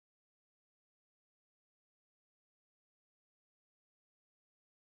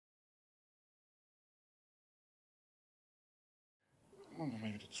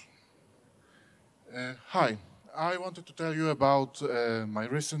maybe that's... Hi, I wanted to tell you about my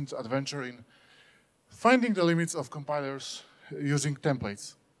recent adventure in finding the limits of compilers using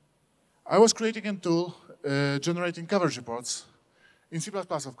templates. I was creating a tool generating coverage reports in C++,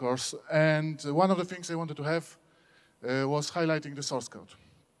 of course, and one of the things I wanted to have was highlighting the source code.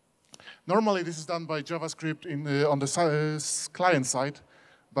 Normally, this is done by JavaScript on the client side,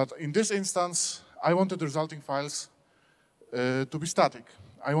 but in this instance, I wanted the resulting files to be static.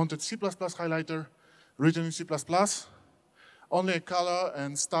 I wanted C++ highlighter written in C++, only a color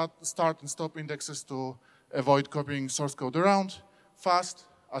and start and stop indexes to avoid copying source code around, fast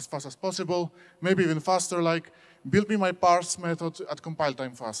as possible, maybe even faster, like build me my parse method at compile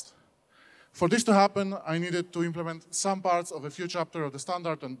time fast. For this to happen, I needed to implement some parts of a few chapters of the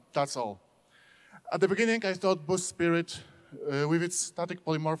standard, and that's all. At the beginning, I thought Boost Spirit, with its static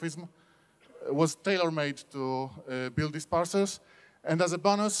polymorphism, was tailor-made to build these parsers, and as a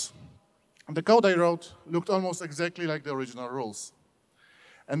bonus, the code I wrote looked almost exactly like the original rules.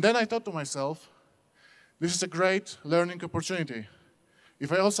 And then I thought to myself, this is a great learning opportunity.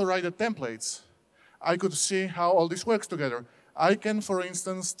 If I also write the templates, I could see how all this works together. I can, for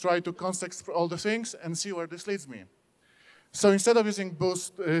instance, try to context all the things and see where this leads me. So instead of using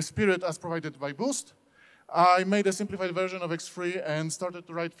Boost Spirit as provided by Boost, I made a simplified version of X3 and started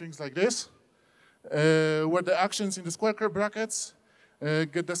to write things like this, where the actions in the square brackets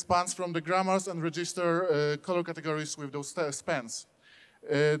get the spans from the grammars and register color categories with those spans.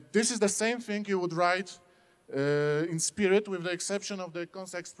 This is the same thing you would write in Spirit, with the exception of the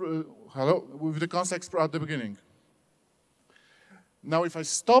context at the beginning. Now, if I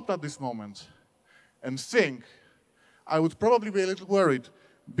stopped at this moment and think, I would probably be a little worried,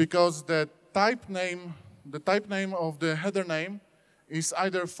 because the type name of the header name is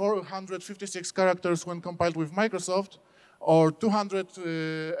either 456 characters when compiled with Microsoft, or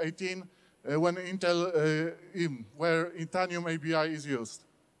 218 when where Itanium ABI is used.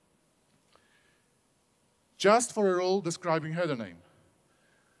 Just for a rule describing header name.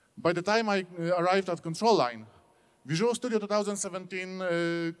 By the time I arrived at control line, Visual Studio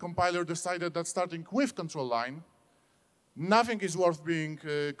 2017 compiler decided that starting with control line, nothing is worth being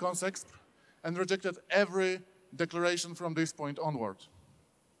context, and rejected every declaration from this point onward.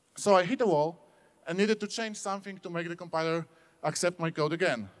 So I hit a wall and needed to change something to make the compiler accept my code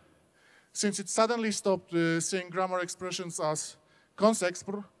again. Since it suddenly stopped seeing grammar expressions as context,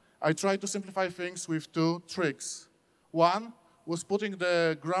 I tried to simplify things with two tricks. One was putting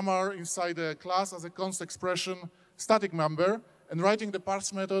the grammar inside a class as a const expression static member and writing the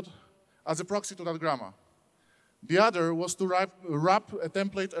parse method as a proxy to that grammar. The other was to wrap a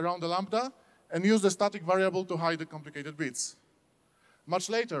template around the lambda and use the static variable to hide the complicated bits. Much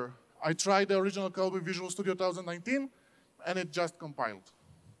later, I tried the original code with Visual Studio 2019, and it just compiled.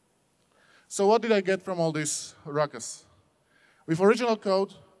 So what did I get from all this ruckus? With original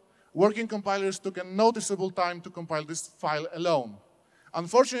code, working compilers took a noticeable time to compile this file alone.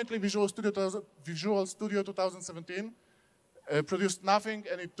 Unfortunately, Visual Studio 2017 produced nothing,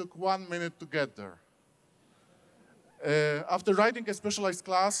 and it took 1 minute to get there. After writing a specialized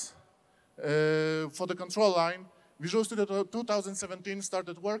class for the control line, Visual Studio 2017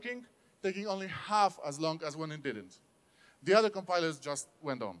 started working, taking only half as long as when it didn't. The other compilers just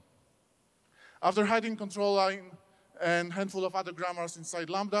went on. After hiding control line and a handful of other grammars inside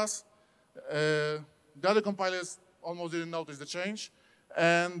lambdas, the other compilers almost didn't notice the change,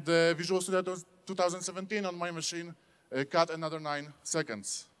 and Visual Studio 2017 on my machine cut another 9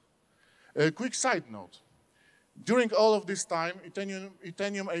 seconds. A quick side note. During all of this time,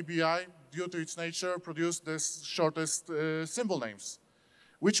 Itanium ABI, due to its nature, produced the shortest symbol names,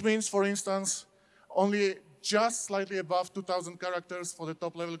 which means, for instance, only just slightly above 2,000 characters for the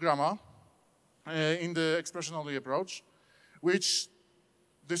top-level grammar in the expression-only approach, which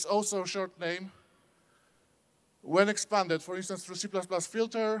this also short name, when expanded, for instance, through C++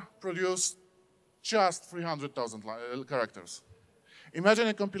 filter, produced just 300,000 characters. Imagine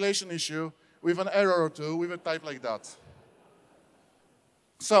a compilation issue with an error or two with a type like that.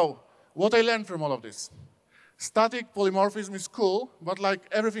 So, what I learned from all of this. Static polymorphism is cool, but like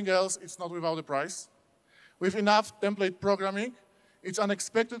everything else, it's not without a price. With enough template programming, it's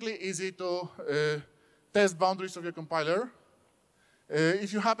unexpectedly easy to test boundaries of your compiler.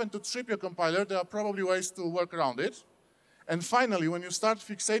 If you happen to trip your compiler, there are probably ways to work around it. And finally, when you start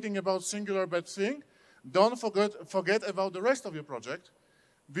fixating about singular bad thing, don't forget about the rest of your project,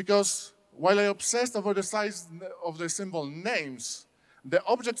 because while I obsessed over the size of the symbol names, the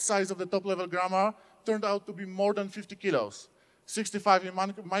object size of the top-level grammar turned out to be more than 50 kilos, 65 in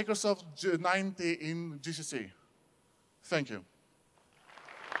Microsoft, 90 in GCC. Thank you.